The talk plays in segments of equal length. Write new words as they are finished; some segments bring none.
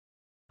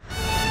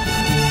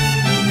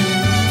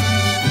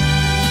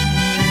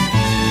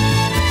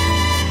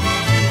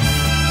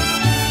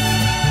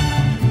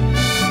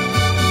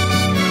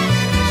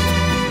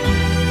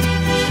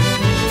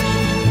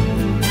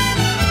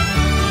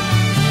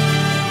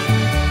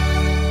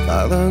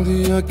Cada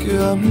día que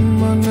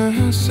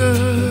amanece,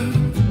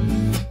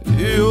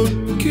 yo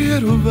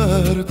quiero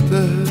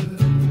verte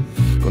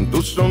con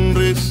tu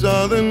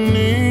sonrisa de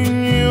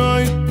niño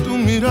y tu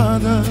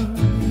mirada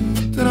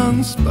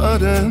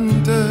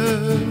transparente.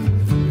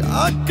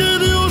 Ya que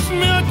Dios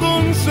me ha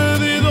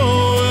concedido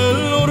el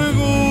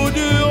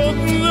orgullo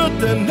de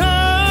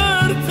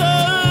tenerte,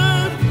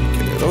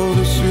 quiero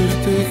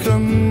decirte, hija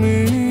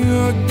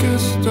mía, que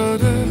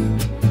estaré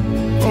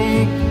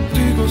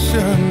contigo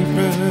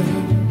siempre.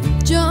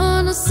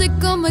 Yo no sé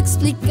cómo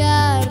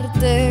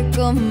explicarte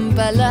con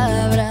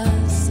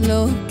palabras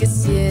lo que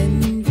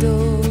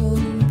siento,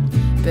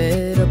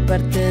 pero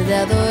aparte de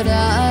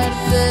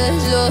adorarte,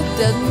 yo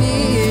te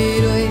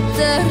admiro y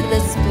te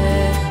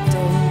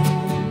respeto.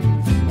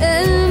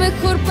 El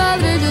mejor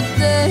padre yo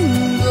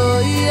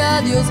tengo y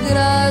a Dios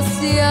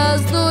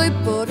gracias doy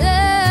por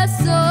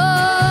eso.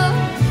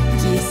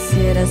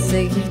 Quisiera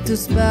seguir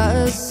tus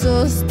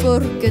pasos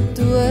porque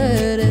tú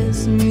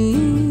eres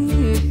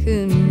mi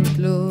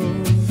ejemplo.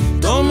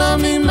 Toma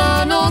mi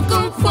mano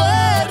con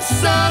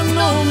fuerza,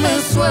 no me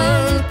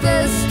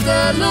sueltes,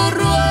 te lo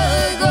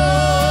ruego.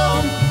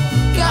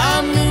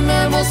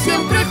 Caminemos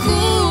siempre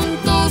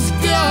juntos,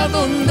 que a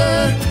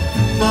donde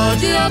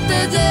vaya te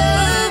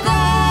llevo.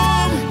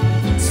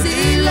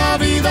 Si la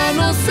vida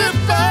nos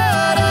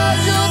separa,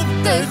 yo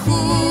te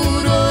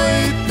juro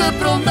y te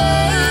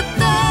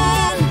prometo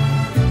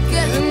que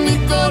en mi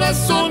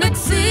corazón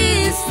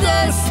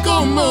existes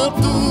como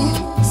tú,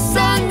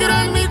 sangre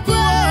en mi cuerpo.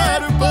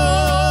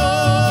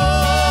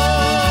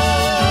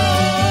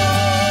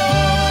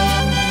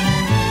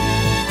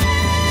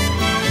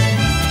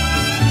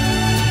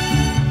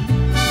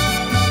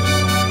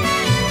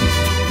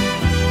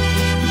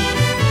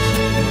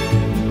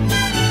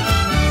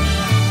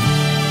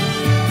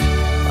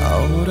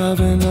 Ahora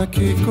ven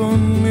aquí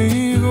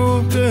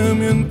conmigo, que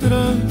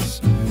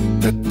mientras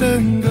te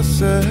tenga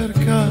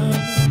cerca,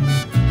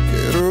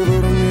 quiero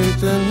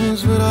dormirte en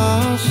mis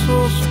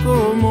brazos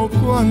como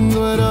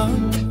cuando eras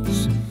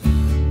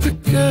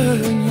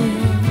pequeña.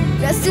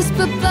 Gracias,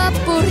 papá,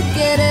 por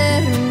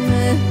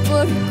quererme,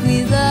 por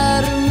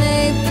cuidarme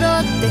y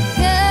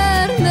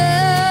protegerme.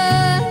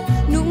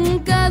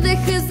 Nunca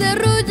dejes de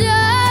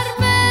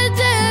arrullarme,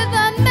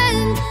 llévame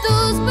en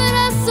tus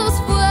brazos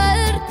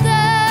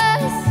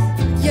fuertes.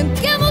 Y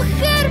aunque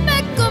mujer me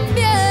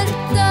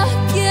convierta,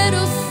 quiero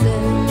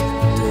ser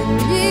tu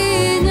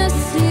niña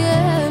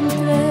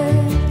siempre.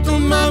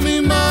 Toma mi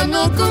mano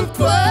con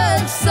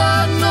fuerza,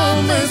 no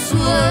me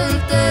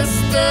sueltes,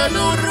 te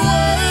lo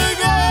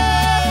ruego.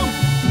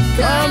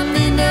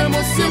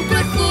 Caminemos siempre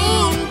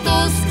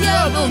juntos, que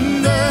a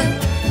donde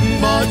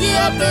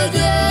vaya te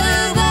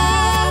llevo.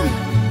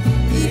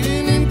 Y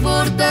no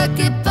importa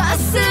que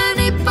pasen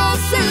y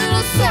pasen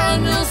los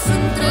años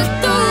entre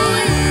tú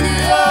y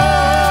yo,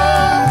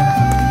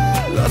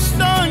 la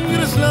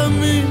sangre es la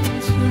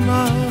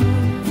misma,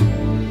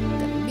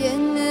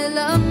 también el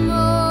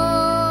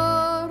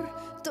amor.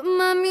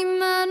 Toma mi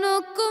mano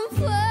con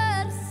fuerza.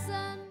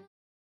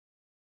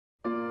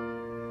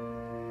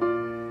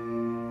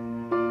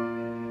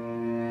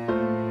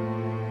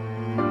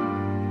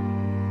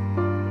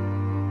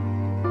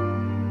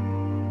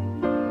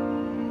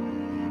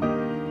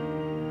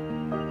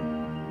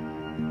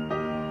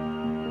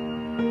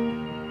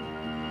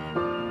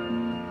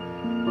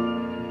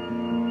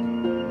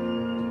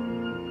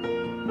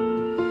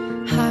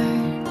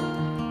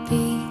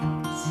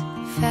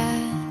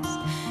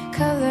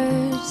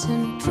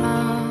 And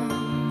promises,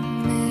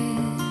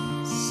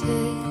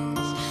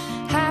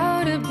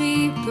 how to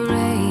be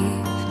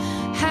brave,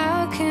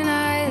 how can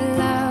I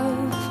love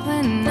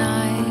when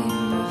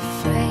I'm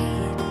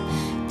afraid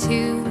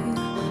to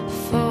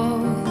fall,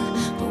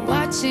 but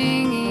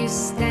watching you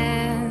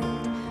stand.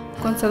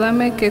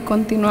 Concédame que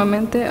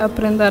continuamente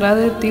aprenderá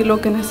de ti lo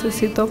que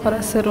necesito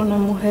para ser una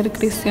mujer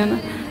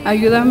cristiana.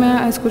 Ayúdame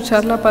a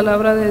escuchar la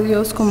palabra de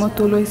Dios como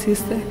tú lo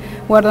hiciste,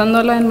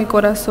 guardándola en mi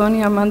corazón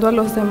y amando a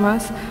los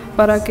demás,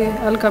 para que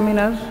al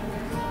caminar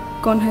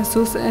con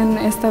Jesús en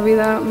esta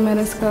vida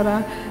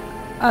merezca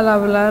al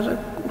hablar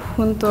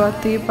junto a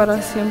ti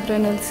para siempre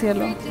en el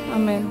cielo.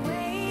 Amén.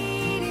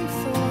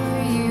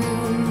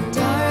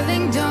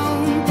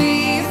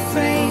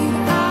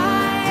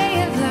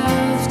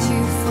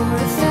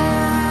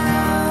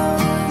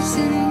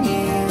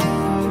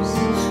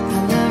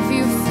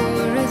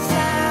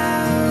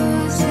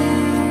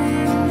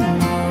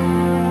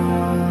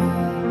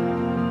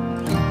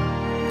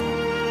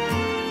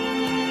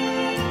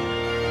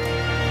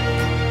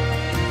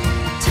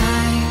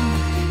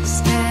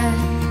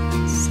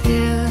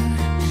 Still,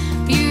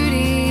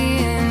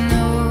 beauty in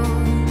all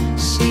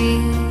she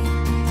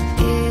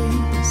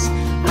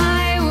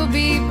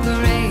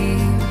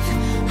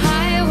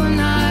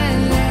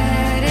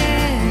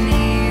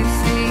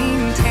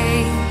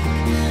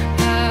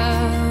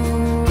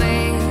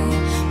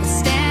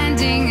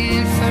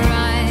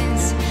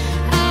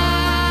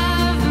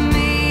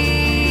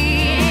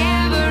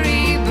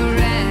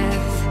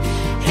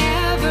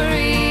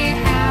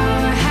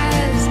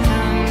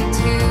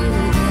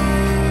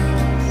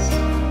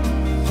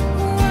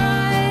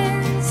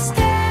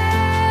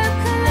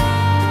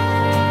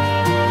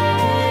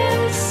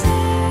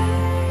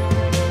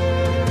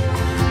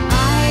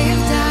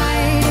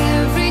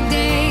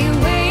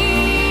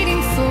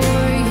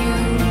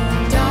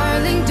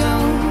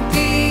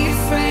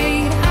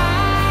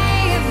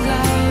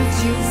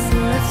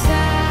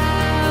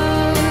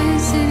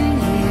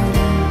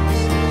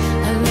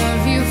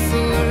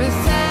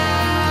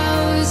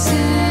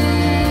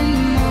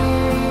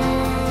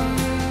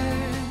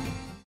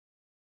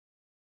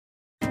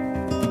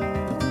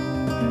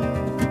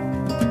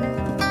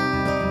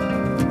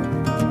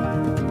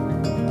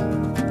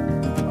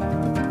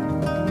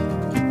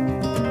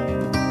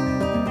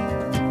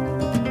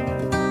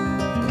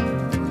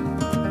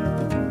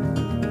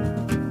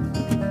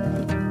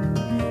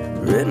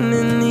Written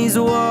in these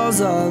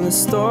walls are the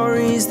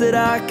stories that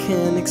I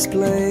can't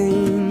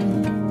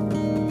explain.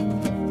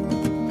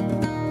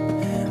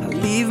 I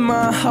leave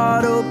my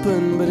heart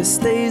open, but it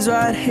stays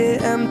right here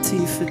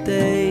empty for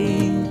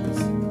days.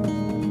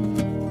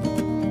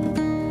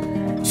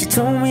 She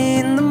told me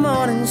in the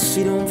morning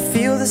she don't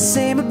feel the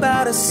same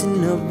about us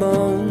in her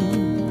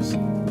bones.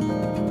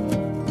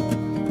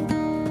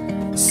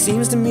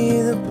 Seems to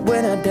me that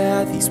when I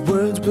die, these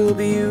words will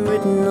be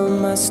written on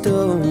my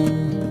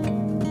stone.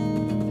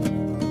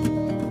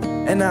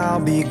 And I'll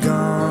be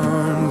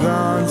gone,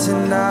 gone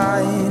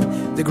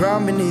tonight. The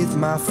ground beneath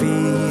my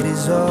feet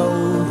is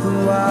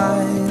open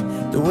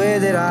wide. The way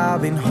that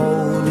I've been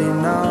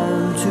holding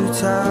on too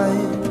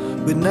tight,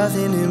 with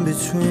nothing in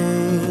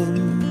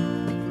between.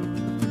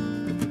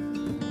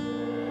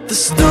 The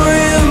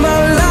story of my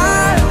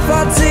life,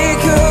 I'll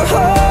take her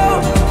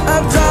home.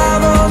 I'll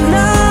drive all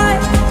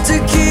night to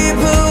keep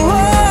her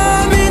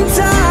warm in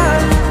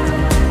time.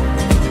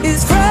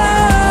 It's frozen.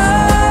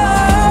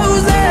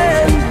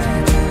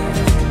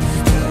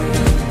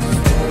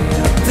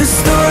 The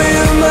story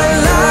of my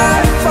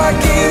life, I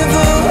give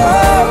her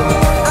hope.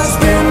 I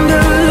spend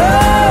her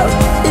love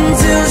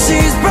until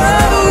she's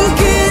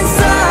broke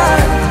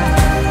inside.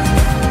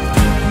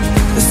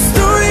 The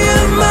story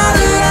of my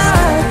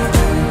life.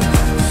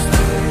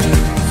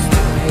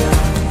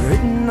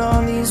 Written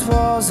on these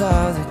walls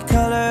are the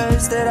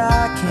colors that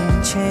I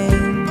can't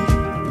change.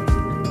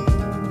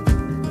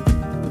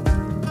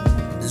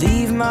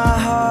 Leave my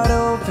heart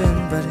open,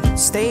 but it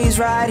stays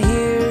right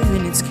here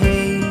in its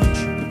cage.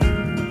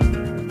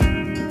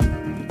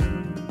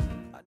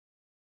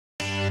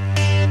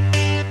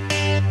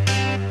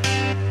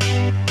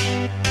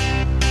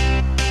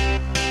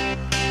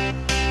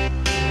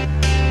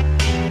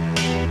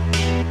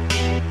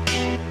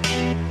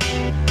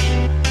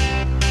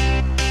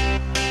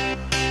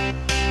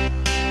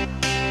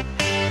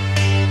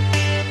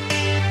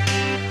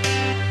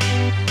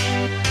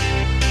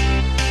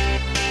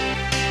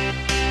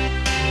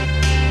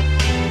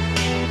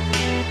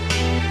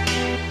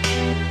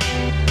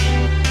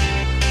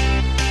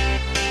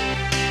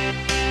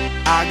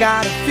 I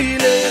got a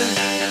feeling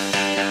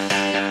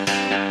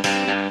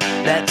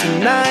that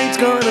tonight's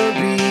gonna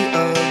be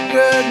a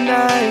good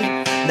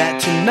night. That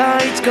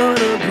tonight's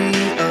gonna be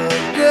a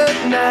good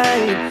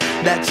night.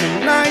 That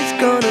tonight's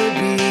gonna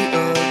be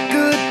a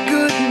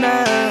good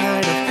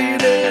night. A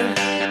feeling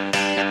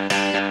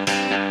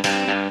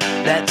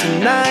that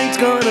tonight's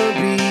gonna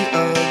be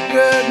a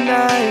good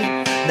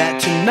night. That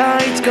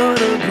tonight's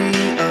gonna be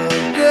a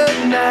good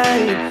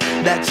night.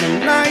 That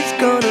tonight's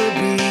gonna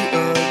be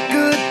a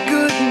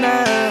good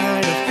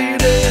night. A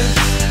feeling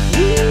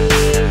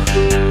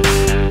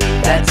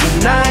that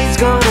tonight's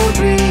gonna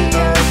be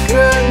a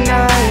good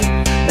night.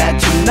 That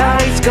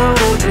tonight's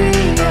gonna be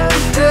a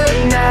good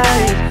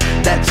night.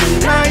 That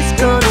tonight's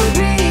gonna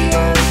be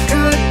a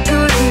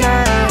good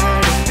night.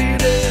 A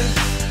feeling.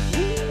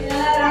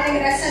 Darle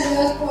gracias a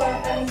Dios por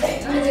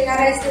permitirnos llegar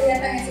a este día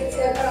tan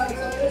especial para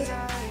nosotros,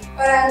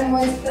 para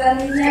nuestra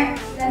niña,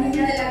 la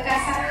niña de la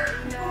casa.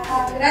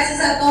 Gracias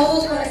a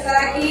todos por estar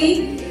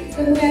aquí.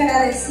 Estoy muy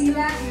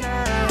agradecida.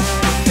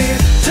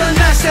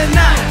 Tonight's the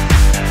night,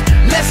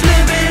 let's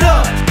live it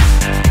up.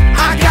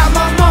 I got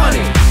my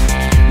money,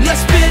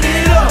 let's spin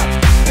it up.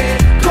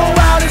 Go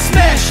out and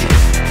smash it,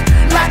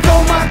 like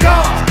oh my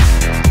God.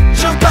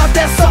 Jump out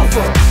that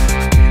sofa,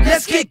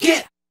 let's kick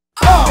it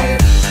off.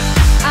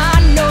 I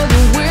know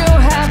that we'll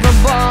have a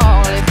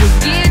ball if we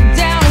get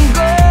down and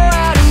go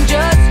out and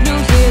just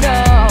lose it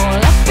all.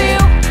 I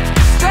feel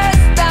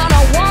stressed out,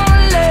 I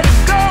wanna let it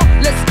go.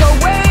 Let's go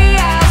way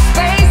out,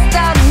 spaced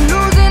out,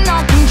 losing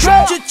all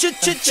control.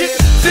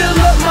 Fill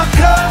up my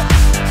cup,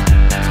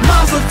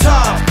 mazel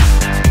tov.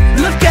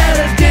 Look at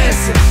her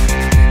dancing,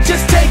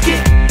 just take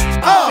it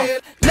off.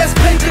 Let's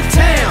paint the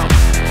town,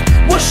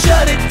 we'll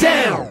shut it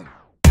down.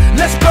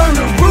 Let's burn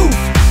the roof,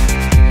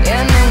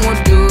 and then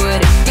we'll do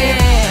it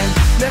again.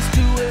 let's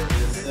do it.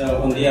 Es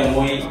un día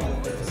muy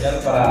especial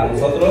para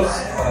nosotros,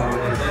 para mi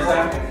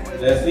princesa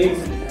Leslie.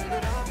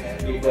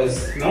 Y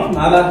pues no,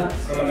 nada,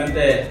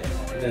 solamente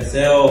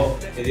deseo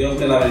que Dios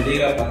me la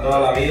bendiga para toda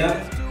la vida.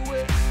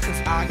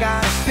 I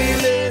got a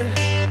feeling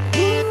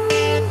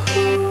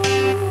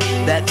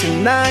that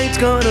tonight's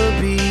gonna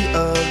be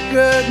a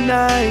good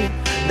night.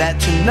 That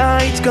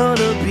tonight's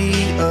gonna be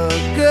a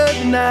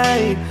good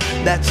night.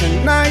 That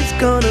tonight's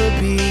gonna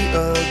be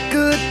a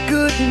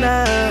good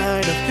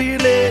night. A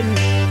feeling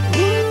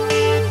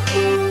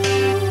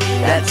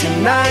that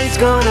tonight's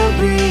gonna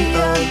be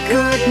a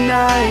good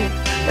night.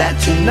 That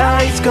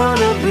tonight's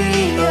gonna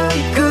be a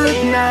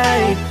good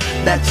night.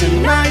 That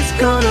tonight's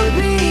gonna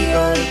be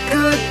a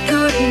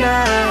good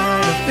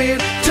night. I feel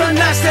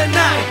tonight's the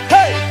night.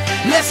 Hey,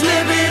 let's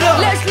live it up.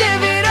 Let's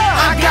live it up.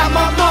 I got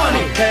my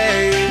money.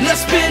 Hey,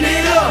 let's spin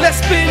it up. Let's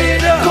spin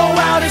it up. Go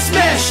out and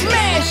smash it.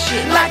 Smash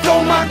it. Like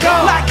oh my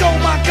God. Like oh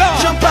my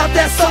God. Jump out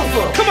that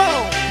sofa. Come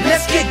on.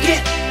 Let's get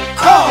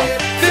off.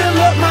 Fill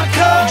up my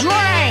cup.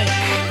 Drink.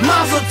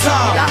 Mazel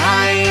tov.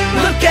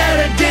 Look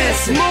at her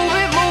dancing. Move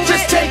it, move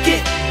Just it. take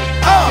it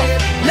off.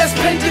 Let's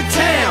paint the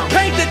town.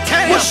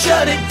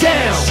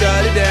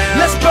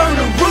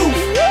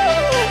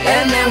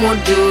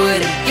 won't do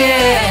it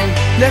again.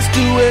 Let's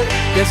do it,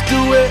 let's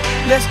do it,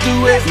 let's do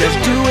it, let's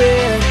do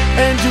it,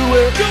 and do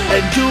it,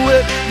 and do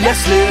it.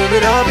 Let's live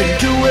it up and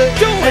do it,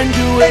 and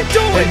do it,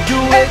 and do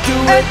it, do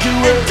it, do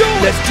it.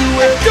 Let's do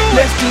it,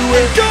 let's do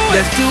it,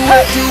 let's do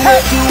it, do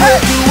it, do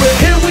it, do it.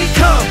 Here we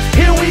come,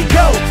 here we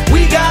go.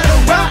 We gotta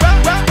rock,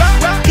 rock,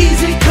 rock, rock.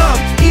 Easy come,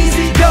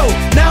 easy go.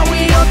 Now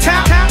we on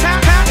top,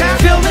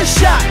 feel the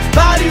shot,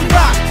 body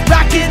rock,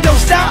 rockin', don't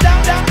stop.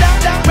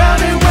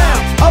 Round and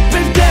round, up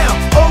and down,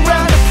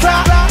 around the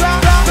clock.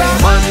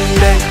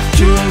 Monday,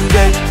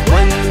 Tuesday,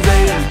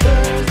 Wednesday, and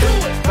Thursday,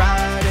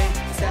 Friday,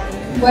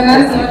 Saturday.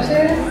 Buenas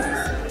noches.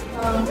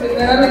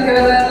 Primero le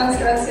quiero dar las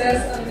gracias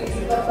a mis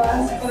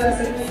papás por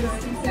hacerme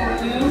 15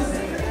 años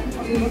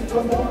y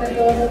por darme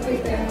todo lo que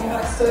tengo.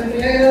 Estoy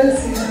muy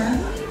agradecida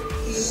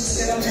y los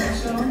quiero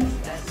mucho.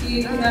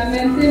 Y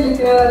finalmente le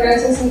quiero dar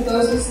gracias a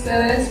todos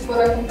ustedes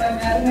por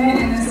acompañarme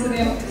en este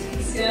día muy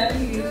especial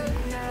y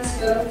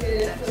espero que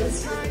lo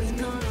disfruten.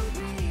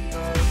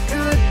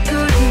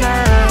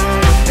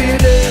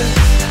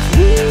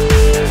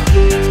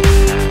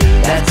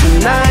 That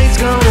tonight's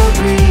gonna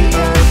be a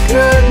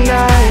good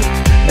night.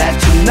 That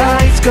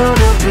tonight's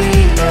gonna be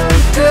a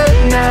good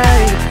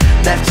night.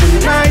 That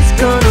tonight's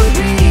gonna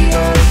be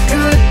a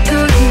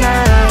good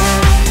night.